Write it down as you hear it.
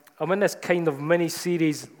I'm in this kind of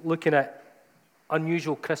mini-series looking at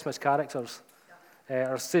unusual Christmas characters.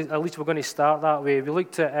 Or at least we're going to start that way. We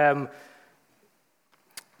looked at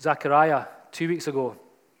Zechariah 2 weeks ago.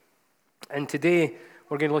 And today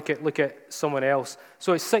we're going to look at someone else.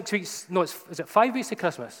 So it's 6 weeks, no, is it 5 weeks to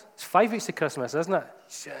Christmas? It's 5 weeks to Christmas, isn't it?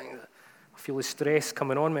 I feel the stress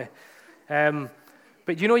coming on me.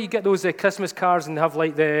 But you know, you get those Christmas cards and they have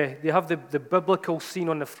like the biblical scene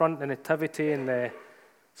on the front, the nativity, and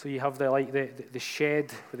so you have the shed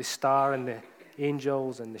with the star and the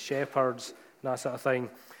angels and the shepherds and that sort of thing.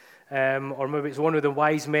 Or maybe it's one with the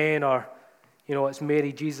wise men, or you know, it's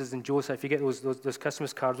Mary, Jesus, and Joseph. You get those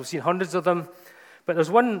Christmas cards. We've seen hundreds of them, but there's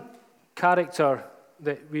one character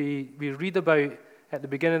that we read about at the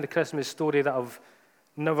beginning of the Christmas story that I've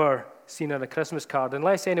never seen on a Christmas card,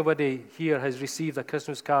 unless anybody here has received a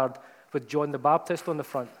Christmas card with John the Baptist on the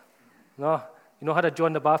front. No? You know, had a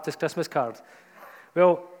John the Baptist Christmas card?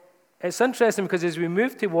 Well, it's interesting because as we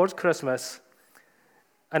move towards Christmas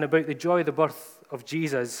and about the joy of the birth of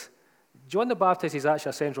Jesus, John the Baptist is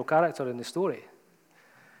actually a central character in the story.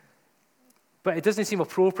 But it doesn't seem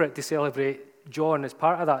appropriate to celebrate John as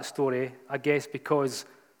part of that story, I guess, because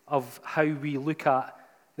of how we look at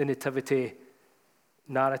the nativity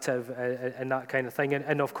narrative and that kind of thing.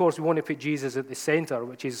 And of course, we want to put Jesus at the center,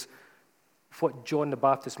 which is what John the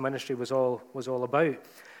Baptist ministry was all about.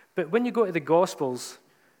 But when you go to the Gospels,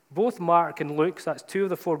 both Mark and Luke, that's two of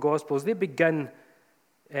the four Gospels, they begin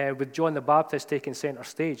with John the Baptist taking center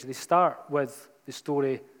stage. They start with the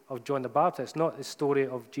story of John the Baptist, not the story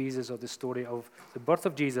of Jesus or the story of the birth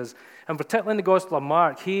of Jesus. And particularly in the Gospel of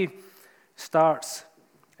Mark, he starts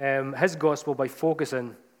his Gospel by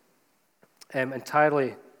focusing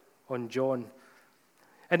entirely on John.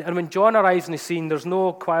 And when John arrives in the scene, there's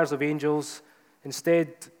no choirs of angels.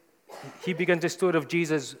 Instead, he begins the story of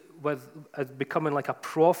Jesus with becoming like a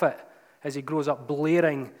prophet as he grows up,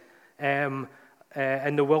 blaring in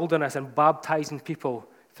the wilderness and baptizing people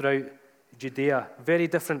throughout Judea. Very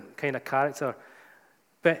different kind of character.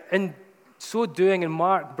 But in so doing, and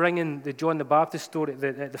Mark bringing the John the Baptist story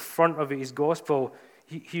at the front of his gospel,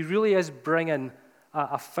 he really is bringing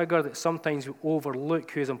a figure that sometimes we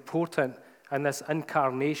overlook who is important in this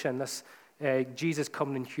incarnation, this Jesus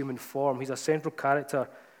coming in human form. He's a central character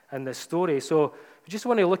in this story. So we just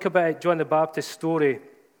want to look a bit at John the Baptist's story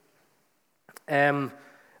and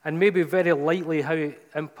maybe very lightly how it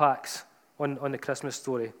impacts on the Christmas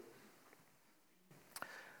story.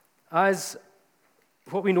 As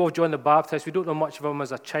what we know of John the Baptist, we don't know much of him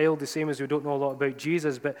as a child, the same as we don't know a lot about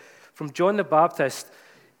Jesus, but from John the Baptist,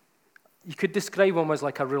 you could describe him as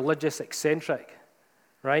like a religious eccentric,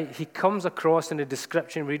 right? He comes across in the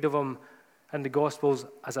description we read of him in the Gospels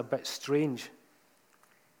as a bit strange.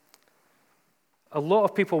 A lot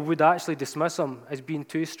of people would actually dismiss him as being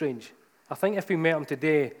too strange. I think if we met him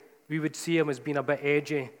today, we would see him as being a bit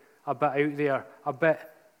edgy, a bit out there, a bit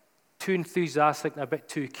too enthusiastic and a bit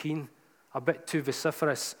too keen, a bit too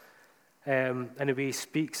vociferous in the way he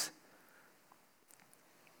speaks.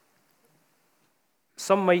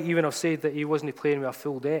 Some might even have said that he wasn't playing with a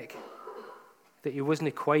full deck, that he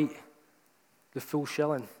wasn't quite the full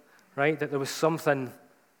shilling, right? That there was something,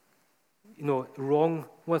 wrong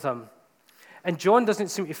with him. And John doesn't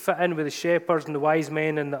seem to fit in with the shepherds and the wise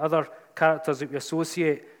men and the other characters that we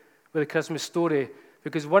associate with the Christmas story,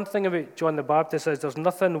 because one thing about John the Baptist is there's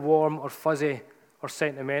nothing warm or fuzzy or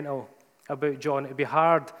sentimental about John. It'd be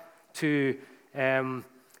hard to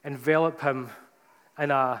envelop him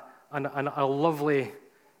in a lovely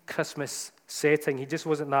Christmas setting. He just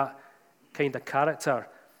wasn't that kind of character.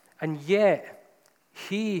 And yet,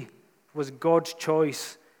 he was God's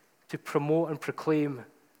choice to promote and proclaim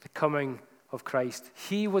the coming of Christ.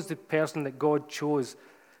 He was the person that God chose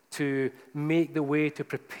to make the way, to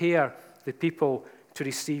prepare the people to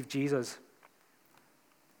receive Jesus.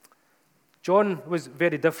 John was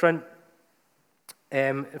very different.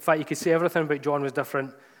 In fact, you could say everything about John was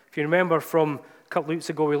different. If you remember from a couple of weeks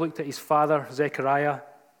ago, we looked at his father, Zechariah,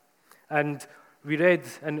 and we read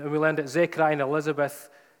and we learned that Zechariah and Elizabeth,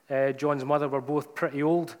 John's mother, were both pretty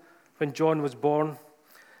old when John was born.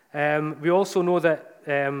 We also know that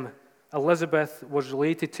Elizabeth was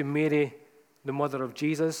related to Mary, the mother of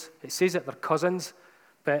Jesus. It says that they're cousins,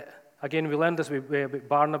 but again, we learned this about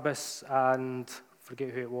Barnabas and, forget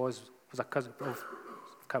who it was a cousin of,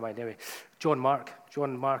 can't mind anyway, John Mark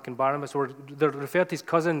and Barnabas, they're referred to as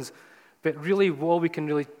cousins, but really all we can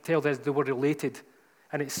really tell is they were related.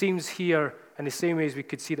 And it seems here, in the same way as we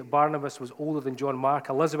could see that Barnabas was older than John Mark,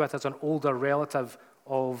 Elizabeth is an older relative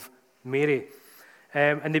of Mary.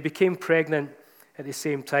 And they became pregnant at the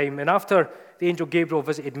same time. And after the angel Gabriel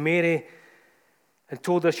visited Mary, and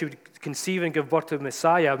told her she would conceive and give birth to the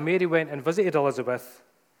Messiah, Mary went and visited Elizabeth,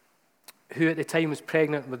 who at the time was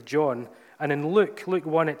pregnant with John. And in Luke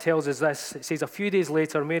 1, it tells us this. It says, a few days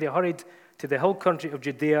later, Mary hurried to the hill country of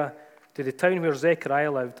Judea, to the town where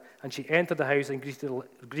Zechariah lived, and she entered the house and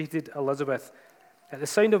greeted Elizabeth. At the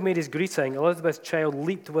sound of Mary's greeting, Elizabeth's child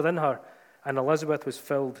leaped within her, and Elizabeth was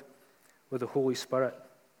filled with the Holy Spirit.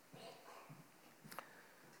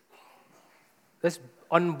 This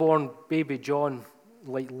unborn baby John,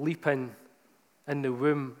 like leaping in the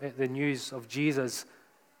womb at the news of Jesus,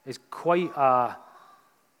 is quite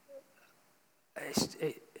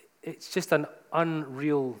it's just an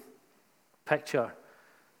unreal picture.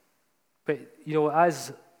 But,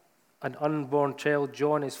 as an unborn child,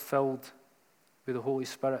 John is filled with the Holy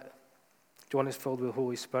Spirit. John is filled with the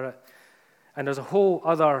Holy Spirit. And there's a whole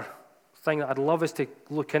other thing that I'd love us to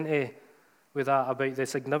look into with that, about the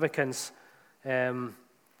significance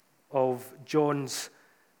of John's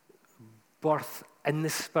birth in the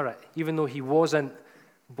Spirit. Even though he wasn't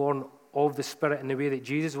born of the Spirit in the way that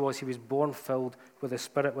Jesus was, he was born filled with the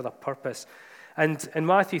Spirit with a purpose. And in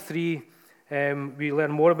Matthew 3, we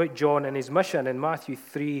learn more about John and his mission. In Matthew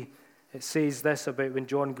 3, it says this about when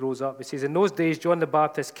John grows up. It says, in those days, John the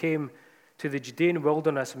Baptist came to the Judean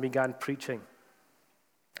wilderness and began preaching.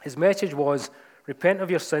 His message was, repent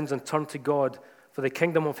of your sins and turn to God, for the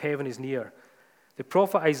kingdom of heaven is near. The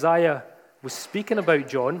prophet Isaiah was speaking about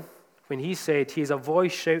John when he said, he is a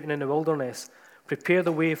voice shouting in the wilderness, prepare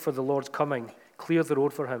the way for the Lord's coming, clear the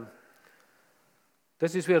road for him.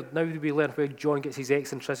 This is where now we learn where John gets his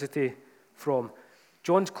eccentricity from.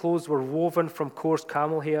 John's clothes were woven from coarse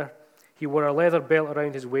camel hair. He wore a leather belt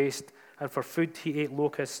around his waist, and for food he ate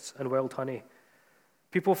locusts and wild honey.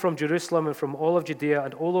 People from Jerusalem and from all of Judea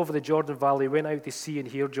and all over the Jordan Valley went out to see and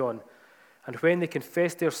hear John. And when they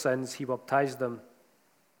confessed their sins, he baptized them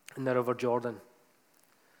in the river Jordan.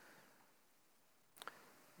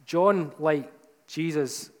 John, like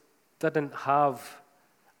Jesus, didn't have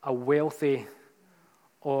a wealthy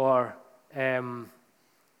or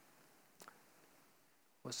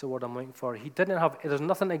what's the word I'm looking for? There's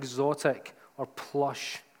nothing exotic or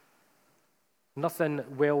plush, nothing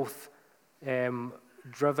wealth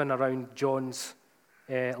driven around John's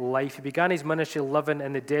life. He began his ministry living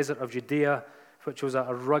in the desert of Judea, which was a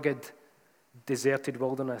rugged, deserted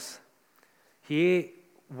wilderness. He ate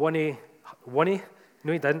honey.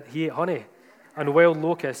 No, he didn't. He ate honey and wild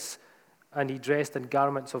locusts, and he dressed in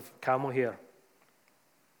garments of camel hair.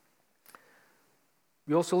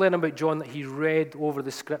 We also learn about John that he read over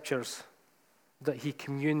the scriptures, that he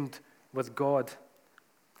communed with God.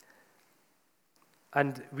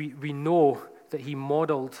 And we know that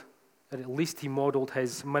at least he modeled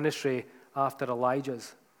his ministry after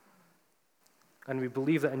Elijah's. And we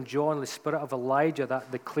believe that in John, the spirit of Elijah,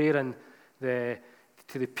 that declaring to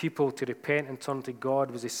the people to repent and turn to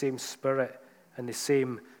God, was the same spirit and the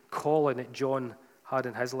same calling that John had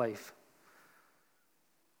in his life.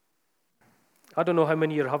 I don't know how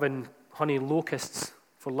many are having honey locusts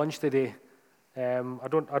for lunch today. I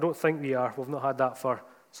don't think we are. We've not had that for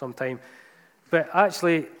some time. But I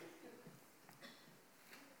actually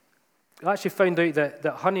found out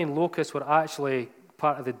that honey and locusts were actually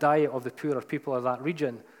part of the diet of the poorer people of that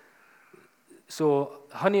region. So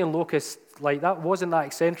honey and locusts, like that, wasn't that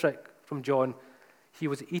eccentric from John. He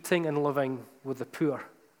was eating and living with the poor.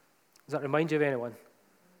 Does that remind you of anyone?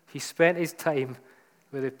 He spent his time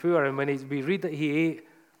with the poor, and when we read that he ate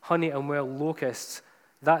honey and wild locusts,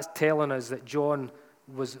 that's telling us that John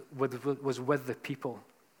was with the people.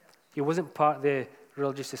 He wasn't part of the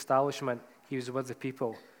religious establishment. He was with the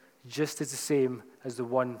people, just as the same as the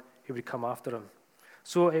one who would come after him.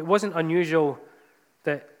 So it wasn't unusual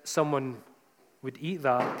that someone would eat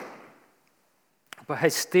that, but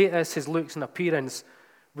his status, his looks and appearance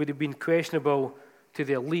would have been questionable to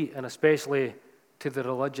the elite, and especially to the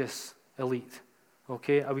religious elite.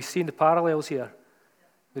 Okay, are we seeing the parallels here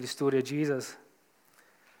with the story of Jesus?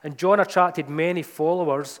 And John attracted many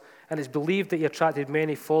followers, and it's believed that he attracted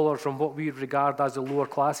many followers from what we would regard as the lower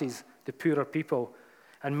classes, the poorer people.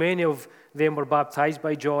 And many of them were baptized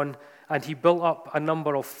by John, and he built up a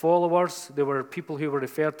number of followers. There were people who were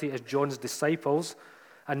referred to as John's disciples,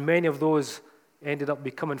 and many of those ended up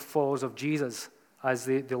becoming followers of Jesus as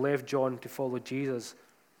they left John to follow Jesus.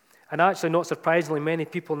 And actually, not surprisingly, many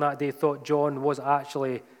people in that day thought John was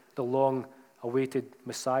actually the long-awaited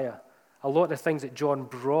Messiah. A lot of the things that John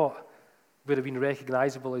brought would have been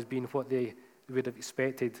recognizable as being what they would have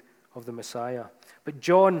expected of the Messiah. But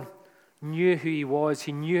John knew who he was,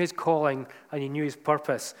 he knew his calling, and he knew his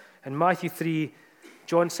purpose. In Matthew 3,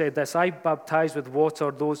 John said this, I baptize with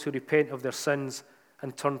water those who repent of their sins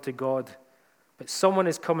and turn to God. but someone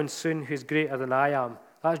is coming soon who's greater than I am.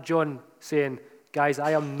 That's John saying, guys,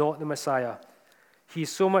 I am not the Messiah.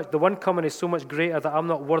 The one coming is so much greater that I'm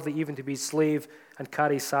not worthy even to be his slave and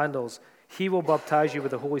carry sandals. He will baptize you with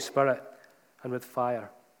the Holy Spirit and with fire.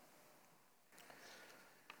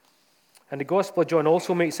 And the Gospel of John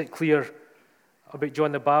also makes it clear about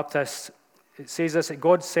John the Baptist. It says this, that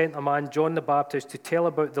God sent a man, John the Baptist, to tell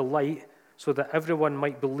about the light so that everyone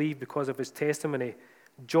might believe because of his testimony.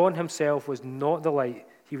 John himself was not the light.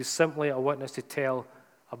 He was simply a witness to tell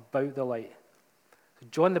about the light.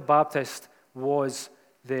 John the Baptist was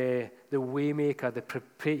the way maker.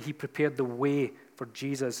 He prepared the way for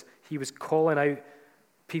Jesus. He was calling out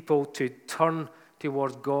people to turn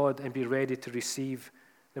towards God and be ready to receive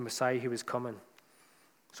the Messiah who was coming.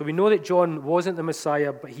 So we know that John wasn't the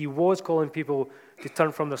Messiah, but he was calling people to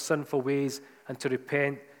turn from their sinful ways and to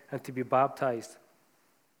repent and to be baptized.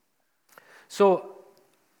 So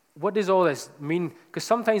what does all this mean? Because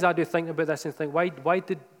sometimes I do think about this and think, why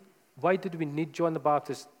did we need John the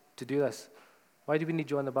Baptist to do this? Why do we need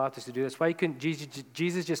John the Baptist to do this? Why couldn't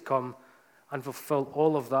Jesus just come and fulfill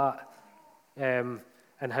all of that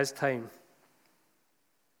in his time?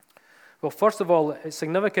 Well, first of all, it's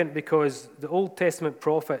significant because the Old Testament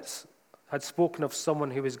prophets had spoken of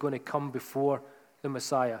someone who was going to come before the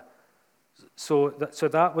Messiah. So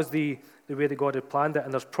that was the way that God had planned it.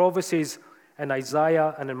 And there's prophecies in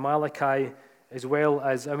Isaiah and in Malachi, as well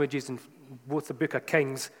as images in both the book of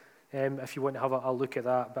Kings, if you want to have a look at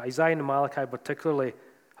that. But Isaiah and Malachi particularly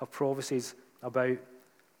have prophecies about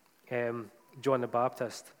John the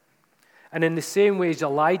Baptist. And in the same way as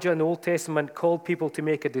Elijah in the Old Testament called people to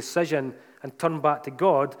make a decision and turn back to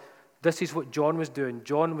God, this is what John was doing.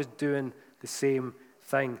 John was doing the same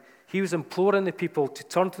thing. He was imploring the people to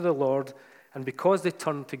turn to the Lord, and because they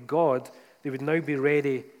turned to God, they would now be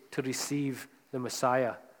ready to receive the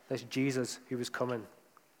Messiah, this Jesus who was coming.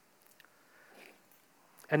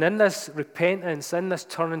 And in this repentance, in this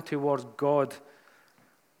turning towards God,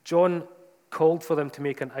 John called for them to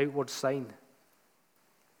make an outward sign.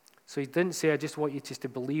 So he didn't say, I just want you just to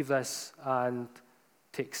believe this and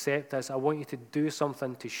to accept this. I want you to do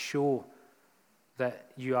something to show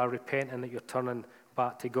that you are repenting, that you're turning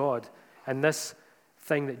back to God. And this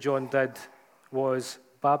thing that John did was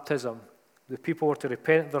baptism. The people were to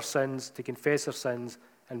repent of their sins, to confess their sins,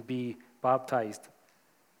 and be baptized.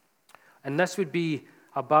 And this would be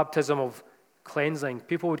a baptism of cleansing.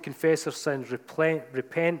 People would confess their sins, repent,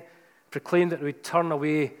 proclaim that they would turn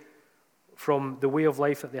away from the way of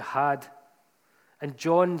life that they had. And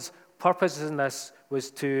John's purpose in this was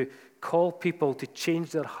to call people to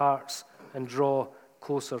change their hearts and draw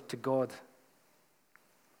closer to God.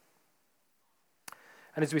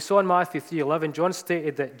 And as we saw in Matthew 3:11, John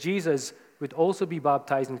stated that Jesus would also be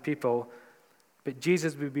baptizing people, but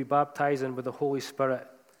Jesus would be baptizing with the Holy Spirit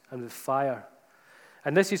and with fire.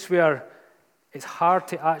 And this is where it's hard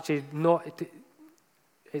to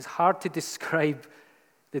describe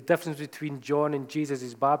the difference between John and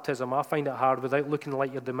Jesus' baptism. I find it hard without looking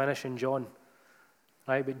like you're diminishing John.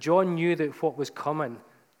 Right? But John knew that what was coming,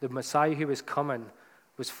 the Messiah who was coming,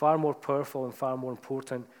 was far more powerful and far more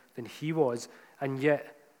important than he was. And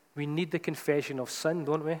yet, we need the confession of sin,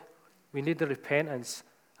 don't we? We need the repentance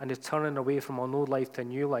and the turning away from an old life to a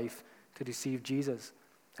new life to receive Jesus.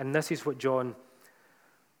 And this is what John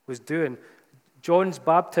was doing. John's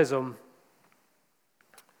baptism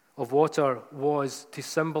of water was to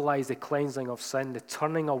symbolize the cleansing of sin, the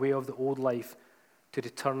turning away of the old life to the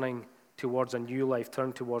turning towards a new life,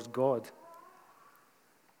 turning towards God.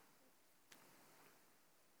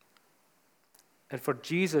 And for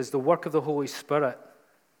Jesus, the work of the Holy Spirit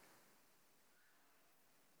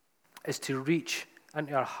is to reach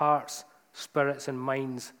into our hearts, spirits, and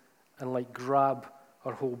minds and like grab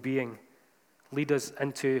our whole being, lead us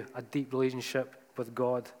into a deep relationship with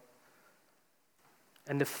God.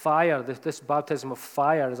 And the fire, this baptism of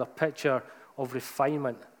fire, is a picture of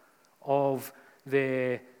refinement, of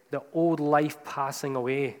the old life passing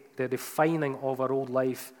away, the refining of our old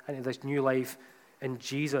life into this new life in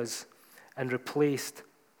Jesus and replaced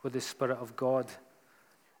with the Spirit of God.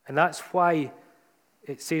 And that's why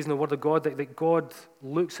it says in the Word of God that God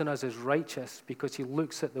looks on us as righteous, because he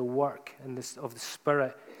looks at the work of the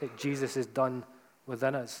Spirit that Jesus has done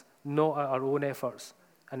within us, not at our own efforts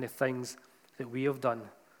and the things that we have done.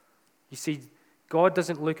 You see, God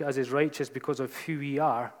doesn't look at us as righteous because of who we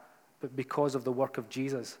are, but because of the work of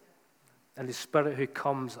Jesus and the Spirit who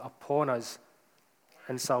comes upon us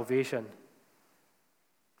in salvation.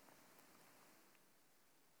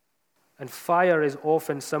 And fire is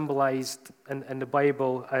often symbolized in the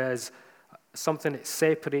Bible as something that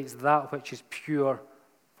separates that which is pure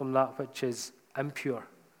from that which is impure.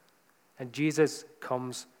 And Jesus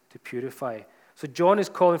comes to purify. So John is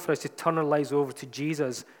calling for us to turn our lives over to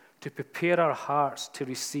Jesus, to prepare our hearts to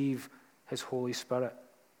receive his Holy Spirit.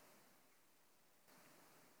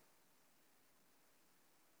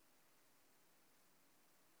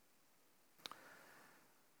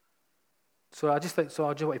 I just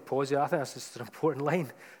want to pause here. I think that's just an important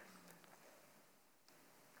line.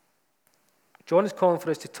 John is calling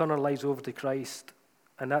for us to turn our lives over to Christ,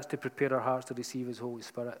 and that's to prepare our hearts to receive his Holy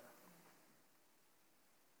Spirit.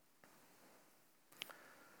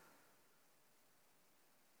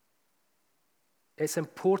 It's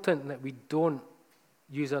important that we don't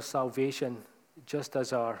use our salvation just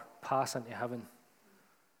as our pass into heaven.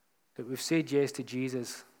 That we've said yes to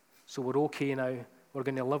Jesus, so we're okay now. We're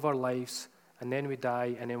going to live our lives, and then we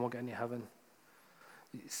die, and then we'll get into heaven.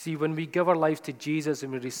 See, when we give our lives to Jesus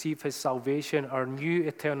and we receive his salvation, our new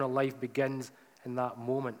eternal life begins in that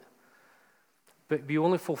moment. But we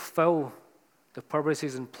only fulfill the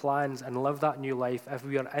purposes and plans and live that new life if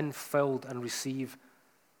we are infilled and receive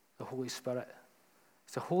the Holy Spirit.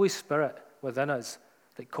 It's the Holy Spirit within us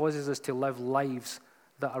that causes us to live lives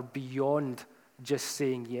that are beyond just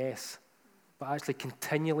saying yes, but actually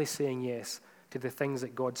continually saying yes to the things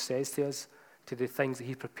that God says to us, to the things that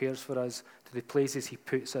he prepares for us, to the places he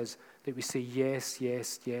puts us, that we say yes,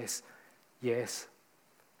 yes, yes, yes.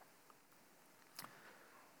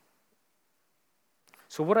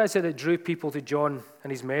 So what is it that drew people to John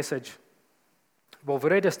and his message? Well, we've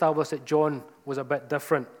already established that John was a bit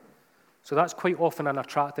different. So that's quite often an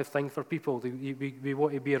attractive thing for people. We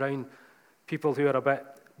want to be around people who are a bit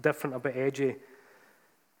different, a bit edgy.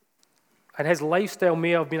 And his lifestyle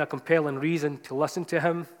may have been a compelling reason to listen to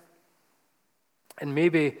him. And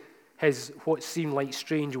maybe his what seemed like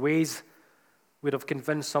strange ways would have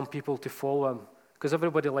convinced some people to follow him. Because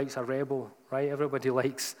everybody likes a rebel, right? Everybody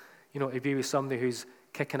likes, to be with somebody who's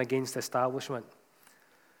kicking against the establishment.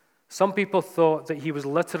 Some people thought that he was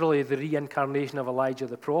literally the reincarnation of Elijah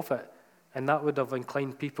the prophet, and that would have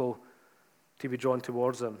inclined people to be drawn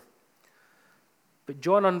towards him. But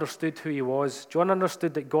John understood who he was. John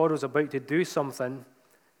understood that God was about to do something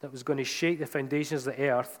that was going to shake the foundations of the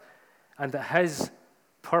earth, and that his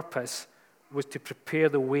purpose was to prepare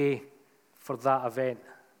the way for that event.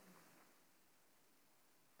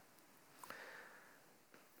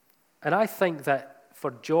 And I think that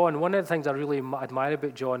for John, one of the things I really admire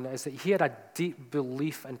about John is that he had a deep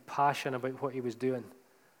belief and passion about what he was doing.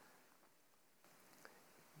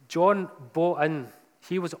 John bought in.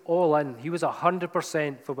 He was all in. He was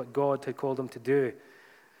 100% for what God had called him to do.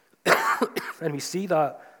 And we see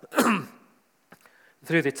that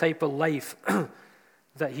through the type of life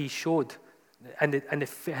that he showed and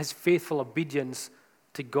his faithful obedience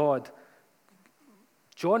to God.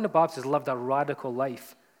 John the Baptist lived a radical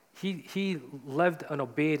life. He lived and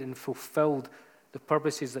obeyed and fulfilled the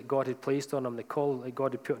purposes that God had placed on him, the call that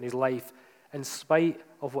God had put in his life, in spite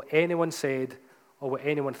of what anyone said or what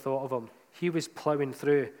anyone thought of him. He was plowing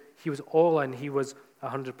through. He was all in. He was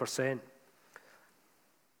 100%.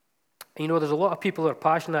 There's a lot of people who are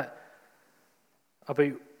passionate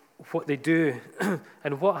about what they do.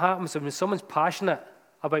 And what happens when someone's passionate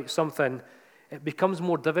about something, it becomes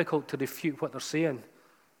more difficult to refute what they're saying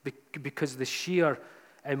because the sheer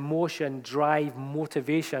emotion, drive,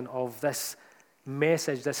 motivation of this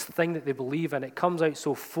message, this thing that they believe in, it comes out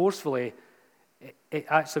so forcefully, it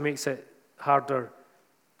actually makes it harder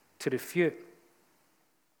to refute.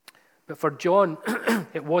 But for John,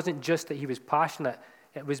 it wasn't just that he was passionate,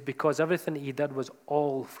 it was because everything that he did was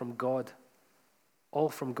all from God. All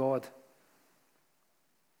from God.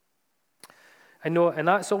 And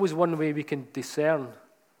that's always one way we can discern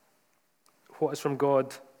what is from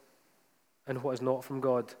God and what is not from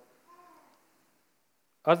God.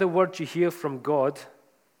 Are the words you hear from God,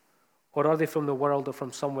 or are they from the world or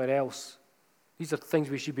from somewhere else? These are things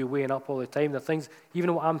we should be weighing up all the time. They're things,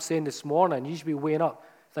 even what I'm saying this morning, you should be weighing up,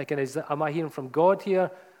 thinking, am I hearing from God here,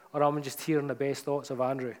 or am I just hearing the best thoughts of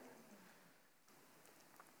Andrew?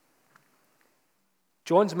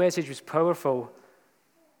 John's message was powerful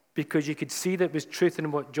because you could see that it was truth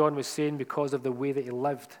in what John was saying because of the way that he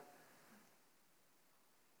lived.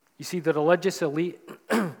 You see, the religious elite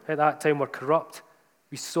at that time were corrupt.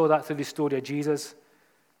 We saw that through the story of Jesus.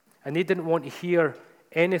 And they didn't want to hear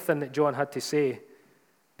anything that John had to say.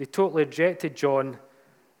 They totally rejected John,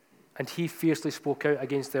 and he fiercely spoke out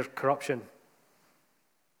against their corruption.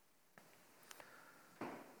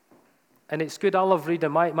 And it's good. I love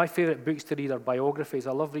reading. My favorite books to read are biographies.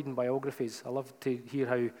 I love reading biographies. I love to hear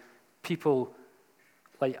how people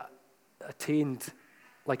attained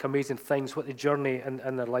amazing things, what the journey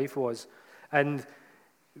in their life was. And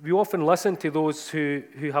we often listen to those who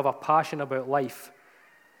have a passion about life.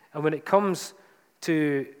 And when it comes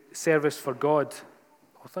to service for God,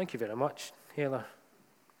 well, thank you very much, Heather.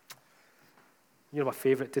 You're my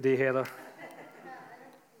favourite today, Heather.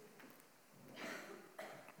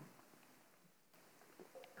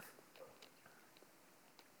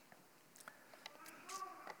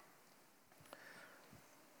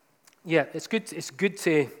 Yeah, it's good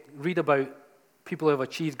to read about people who have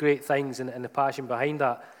achieved great things and the passion behind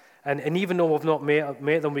that. And even though we've not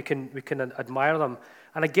met them, we can admire them.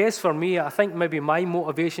 And I guess for me, I think maybe my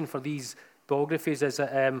motivation for these biographies is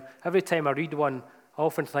that every time I read one, I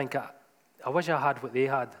often think, I wish I had what they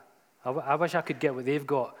had. I wish I could get what they've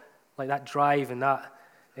got, like that drive and that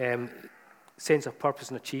sense of purpose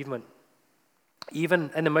and achievement. Even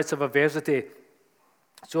in the midst of adversity,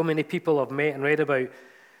 so many people I've met and read about,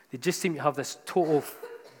 they just seem to have this total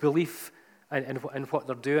belief in what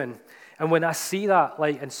they're doing. And when I see that,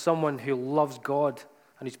 like in someone who loves God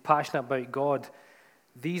and who's passionate about God,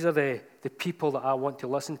 these are the people that I want to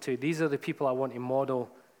listen to. These are the people I want to model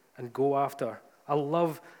and go after. I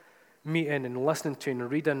love meeting and listening to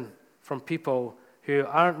and reading from people who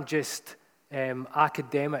aren't just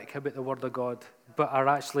academic about the Word of God, but are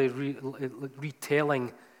actually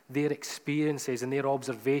retelling their experiences and their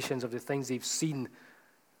observations of the things they've seen,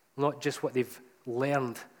 not just what they've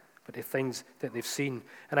learned, but the things that they've seen.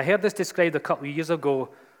 And I heard this described a couple of years ago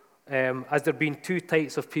as there being two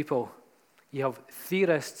types of people. You have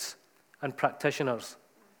theorists and practitioners.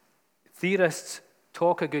 Theorists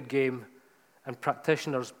talk a good game, and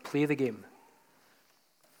practitioners play the game.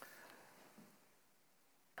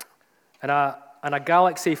 In a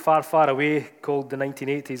galaxy far, far away called the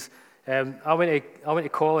 1980s, I went to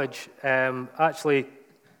college, actually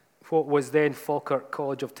what was then Falkirk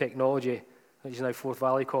College of Technology, which is now Forth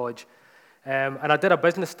Valley College. And I did a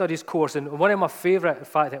business studies course, and one of my favourite, in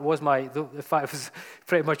fact, it was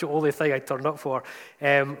pretty much the only thing I turned up for,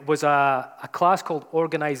 was a class called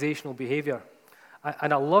Organisational Behaviour.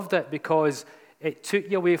 And I loved it because it took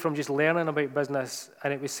you away from just learning about business,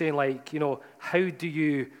 and it was saying, like, how do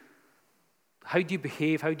you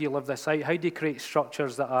behave, how do you live this out, how do you create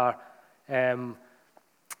structures that are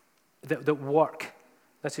that work.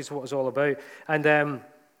 This is what it was all about. And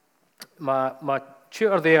my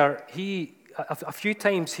tutor there, a few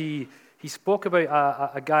times he spoke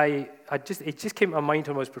about a guy. It just came to my mind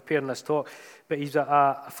when I was preparing this talk. But he's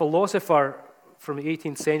a philosopher from the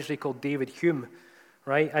 18th century called David Hume,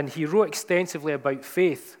 right? And he wrote extensively about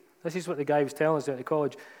faith. This is what the guy was telling us at the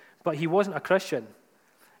college. But he wasn't a Christian.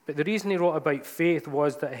 But the reason he wrote about faith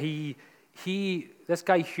was that this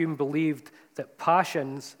guy Hume believed that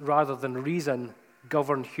passions rather than reason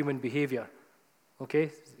govern human behavior. Okay, you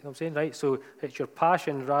know what I'm saying, right? So it's your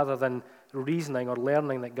passion rather than reasoning or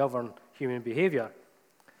learning that govern human behavior.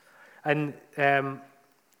 And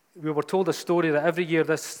we were told a story that every year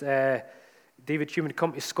this David Hume would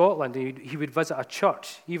come to Scotland and he would visit a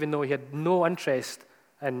church, even though he had no interest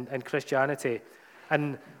in Christianity.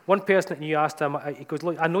 And one person that knew asked him, he goes,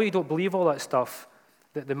 "Look, I know you don't believe all that stuff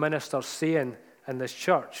that the minister's saying in this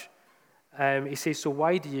church." He says, "So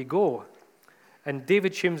why do you go?" And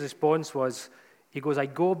David Hume's response was, he goes, "I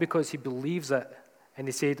go because he believes it." And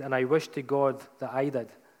he said, "And I wish to God that I did."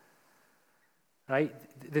 Right?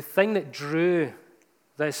 The thing that drew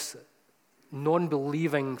this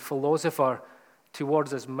non-believing philosopher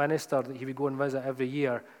towards this minister that he would go and visit every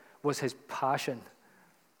year was his passion.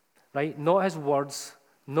 Right? Not his words,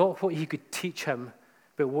 not what he could teach him,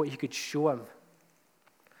 but what he could show him.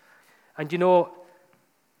 And the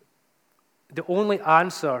only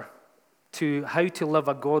answer to how to live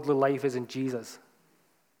a godly life is in Jesus.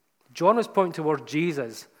 John was pointing towards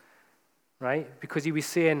Jesus, right? Because he was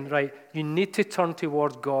saying, right, you need to turn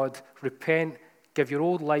towards God, repent, give up your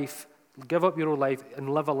old life, and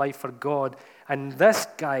live a life for God. And this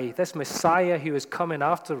guy, this Messiah who is coming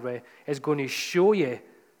after me, is going to show you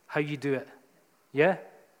how you do it. Yeah?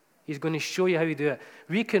 He's going to show you how you do it.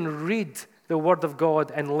 We can read the Word of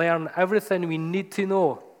God and learn everything we need to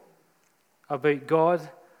know about God,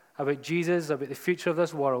 about Jesus, about the future of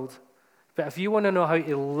this world. But if you want to know how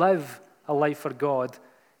to live a life for God,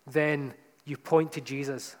 then you point to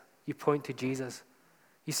Jesus. You point to Jesus.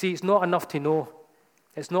 You see, it's not enough to know.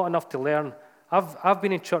 It's not enough to learn. I've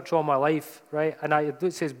been in church all my life, right? And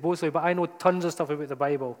it says boastfully, but I know tons of stuff about the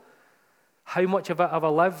Bible. How much of it have I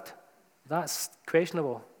lived? That's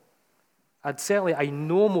questionable. I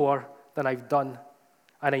know more than I've done,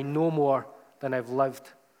 and I know more than I've lived.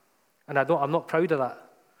 And I'm not proud of that.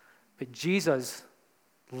 But Jesus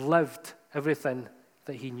lived everything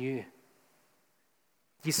that he knew.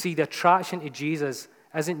 You see, the attraction to Jesus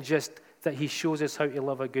isn't just that he shows us how to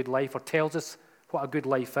live a good life or tells us what a good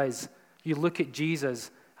life is. You look at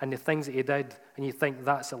Jesus and the things that he did, and you think,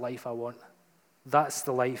 that's the life I want. That's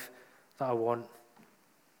the life that I want.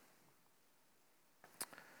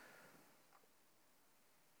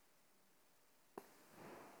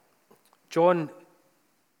 John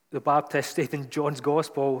the Baptist said in John's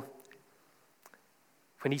Gospel,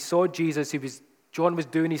 when he saw Jesus, John was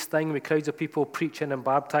doing his thing with crowds of people preaching and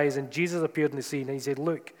baptizing. Jesus appeared in the scene and he said,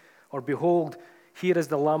 look, or behold, here is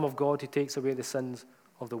the Lamb of God who takes away the sins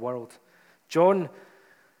of the world.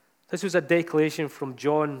 This was a declaration from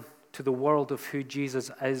John to the world of who Jesus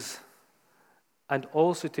is, and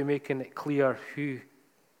also to making it clear who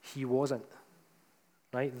he wasn't.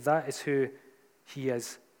 Right? That is who he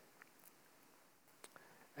is.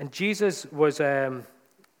 And Jesus was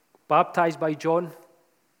baptized by John.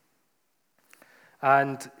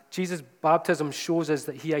 And Jesus' baptism shows us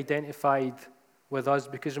that he identified with us.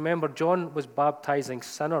 Because remember, John was baptizing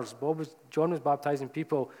sinners. John was baptizing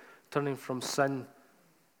people turning from sin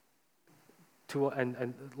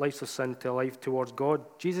and lives of sin to a life towards God.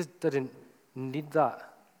 Jesus didn't need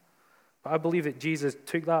that. But I believe that Jesus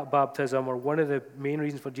took that baptism, or one of the main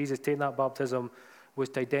reasons for Jesus taking that baptism was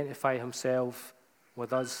to identify himself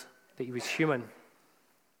with us, that he was human.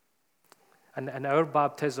 And in our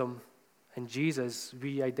baptism in Jesus,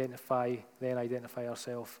 we identify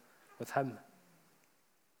ourselves with him.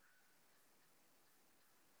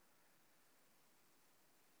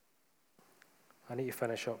 I need to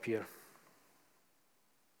finish up here.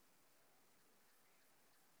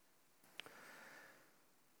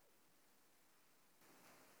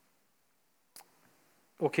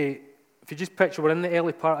 Okay, if you just picture, we're in the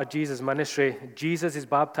early part of Jesus' ministry. Jesus is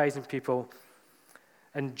baptizing people.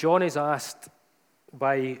 And John is asked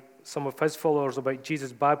by some of his followers about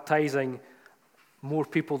Jesus baptizing more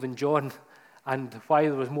people than John, and why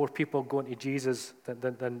there was more people going to Jesus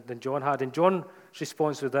than John had. And John's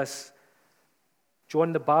response was this.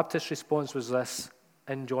 John the Baptist's response was this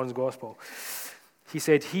in John's Gospel. He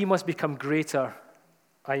said, he must become greater,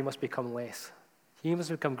 I must become less. He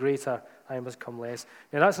must become greater, I must become less.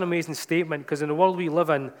 Now that's an amazing statement, because in the world we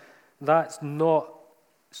live in, that's not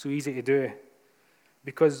so easy to do,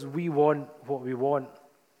 because we want what we want,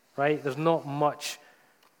 right? There's not much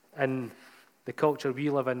in the culture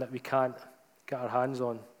we live in that we can't get our hands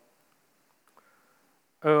on.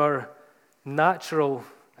 Our natural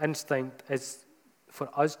instinct is for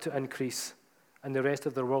us to increase and the rest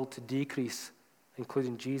of the world to decrease,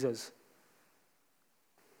 including Jesus.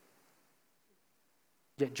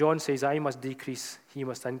 Yet John says, I must decrease, he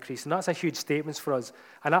must increase. And that's a huge statement for us.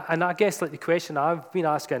 And I guess the question I've been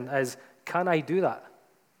asking is, can I do that?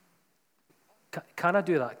 Can I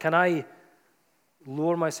do that? Can I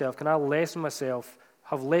lower myself? Can I lessen myself?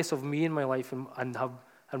 Have less of me in my life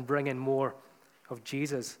and bring in more of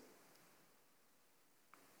Jesus?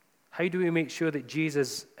 How do we make sure that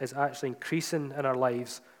Jesus is actually increasing in our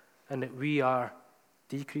lives and that we are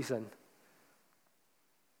decreasing?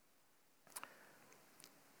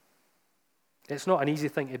 It's not an easy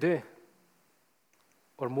thing to do,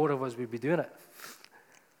 or more of us would be doing it.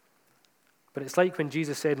 But it's like when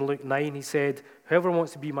Jesus said in Luke 9, he said, whoever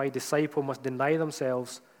wants to be my disciple must deny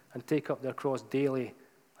themselves and take up their cross daily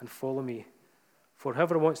and follow me. For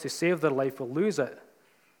whoever wants to save their life will lose it,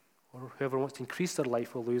 or whoever wants to increase their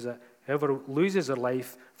life will lose it. Whoever loses their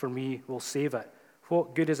life for me will save it.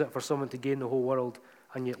 What good is it for someone to gain the whole world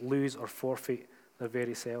and yet lose or forfeit their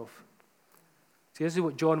very self? See, this is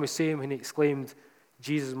what John was saying when he exclaimed,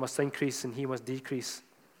 Jesus must increase and he must decrease.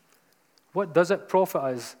 What does it profit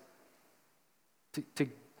us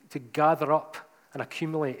to gather up and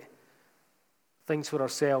accumulate things for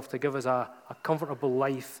ourselves, to give us a comfortable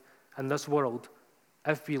life in this world,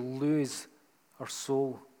 if we lose our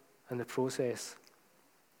soul in the process?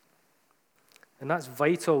 And that's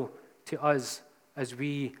vital to us as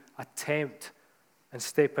we attempt and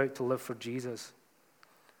step out to live for Jesus.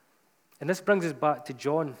 And this brings us back to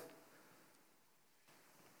John,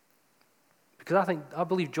 because I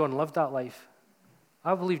believe John lived that life.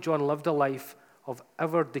 I believe John lived a life of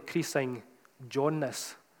ever-decreasing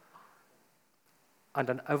Johnness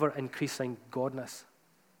and an ever-increasing Godness.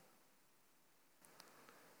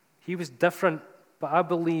 He was different, but I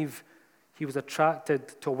believe he was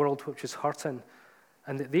attracted to a world which was hurting,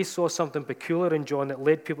 and that they saw something peculiar in John that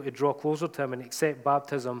led people to draw closer to him and accept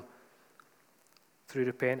baptism through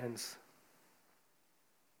repentance.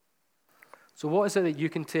 So what is it that you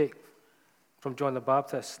can take from John the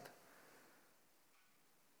Baptist?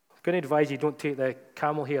 I'm going to advise you don't take the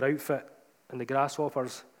camel hair outfit and the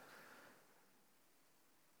grasshoppers.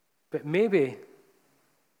 But maybe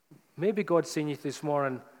God's saying to you this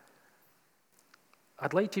morning,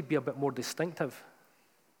 I'd like to be a bit more distinctive,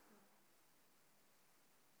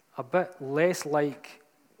 a bit less like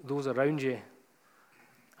those around you,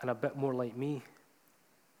 and a bit more like me.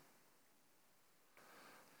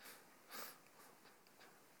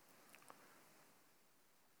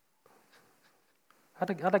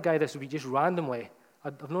 I had a guy this week just randomly.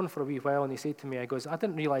 I've known him for a wee while, and he said to me, he goes, "I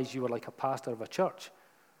didn't realize you were like a pastor of a church."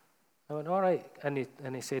 I went, "All right," and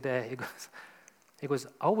he said, he goes,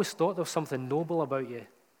 "I always thought there was something noble about you."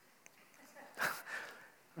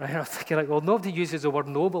 Right, I'm thinking like, well, nobody uses the word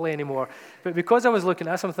noble anymore, but because I was looking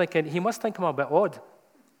at this, I'm thinking he must think I'm a bit odd.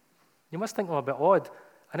 He must think I'm a bit odd,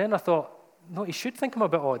 and then I thought, no, he should think I'm a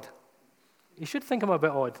bit odd. He should think I'm a bit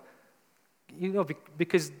odd,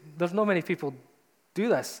 because there's not many people do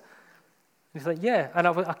this. And he's like, yeah. And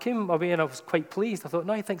I came away and I was quite pleased. I thought,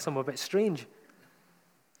 no, he thinks I'm a bit strange.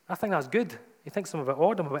 I think that's good. He thinks I'm a bit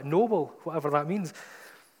odd, I'm a bit noble, whatever that means.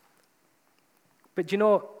 But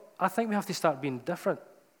I think we have to start being different.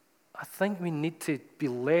 I think we need to be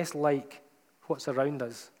less like what's around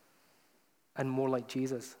us and more like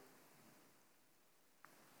Jesus.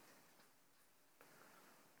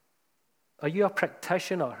 Are you a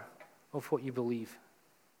practitioner of what you believe?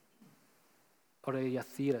 Or are you a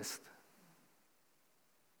theorist?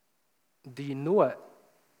 Do you know it?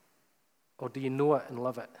 Or do you know it and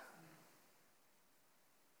love it?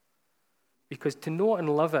 Because to know it and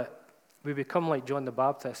love it, we become like John the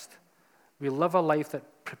Baptist. We live a life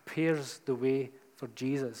that prepares the way for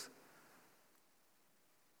Jesus.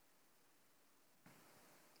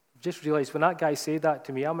 Just realized when that guy said that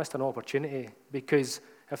to me, I missed an opportunity, because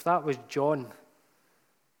if that was John,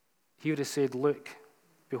 he would have said, "Look,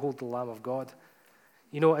 behold the Lamb of God."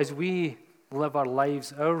 As we live our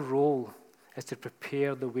lives, our role is to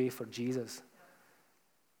prepare the way for Jesus.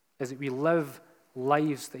 Is that we live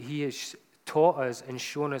lives that he has taught us and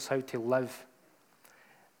shown us how to live.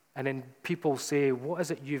 And then people say, "What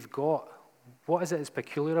is it you've got? What is it that's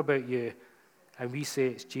peculiar about you?" And we say,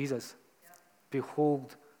 "It's Jesus.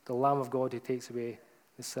 Behold the Lamb of God who takes away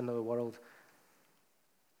the sin of the world."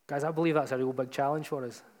 Guys, I believe that's a real big challenge for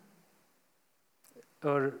us.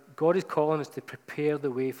 God is calling us to prepare the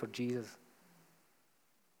way for Jesus.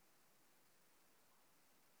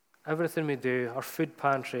 Everything we do, our food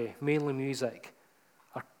pantry, mainly music,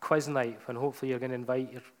 our quiz night, when hopefully you're going to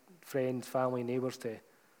invite your friends, family, neighbours to.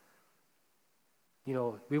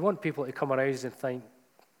 We want people to come around and think,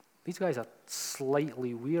 these guys are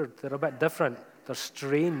slightly weird. They're a bit different. They're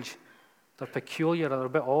strange. They're peculiar. They're a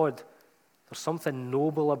bit odd. There's something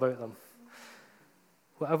noble about them.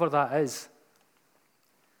 Whatever that is.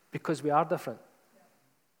 Because we are different.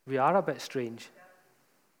 We are a bit strange.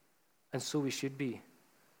 And so we should be.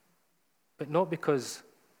 But not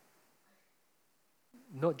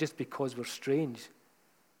just because we're strange,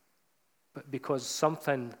 but because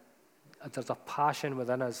there's a passion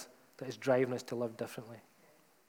within us that is driving us to live differently.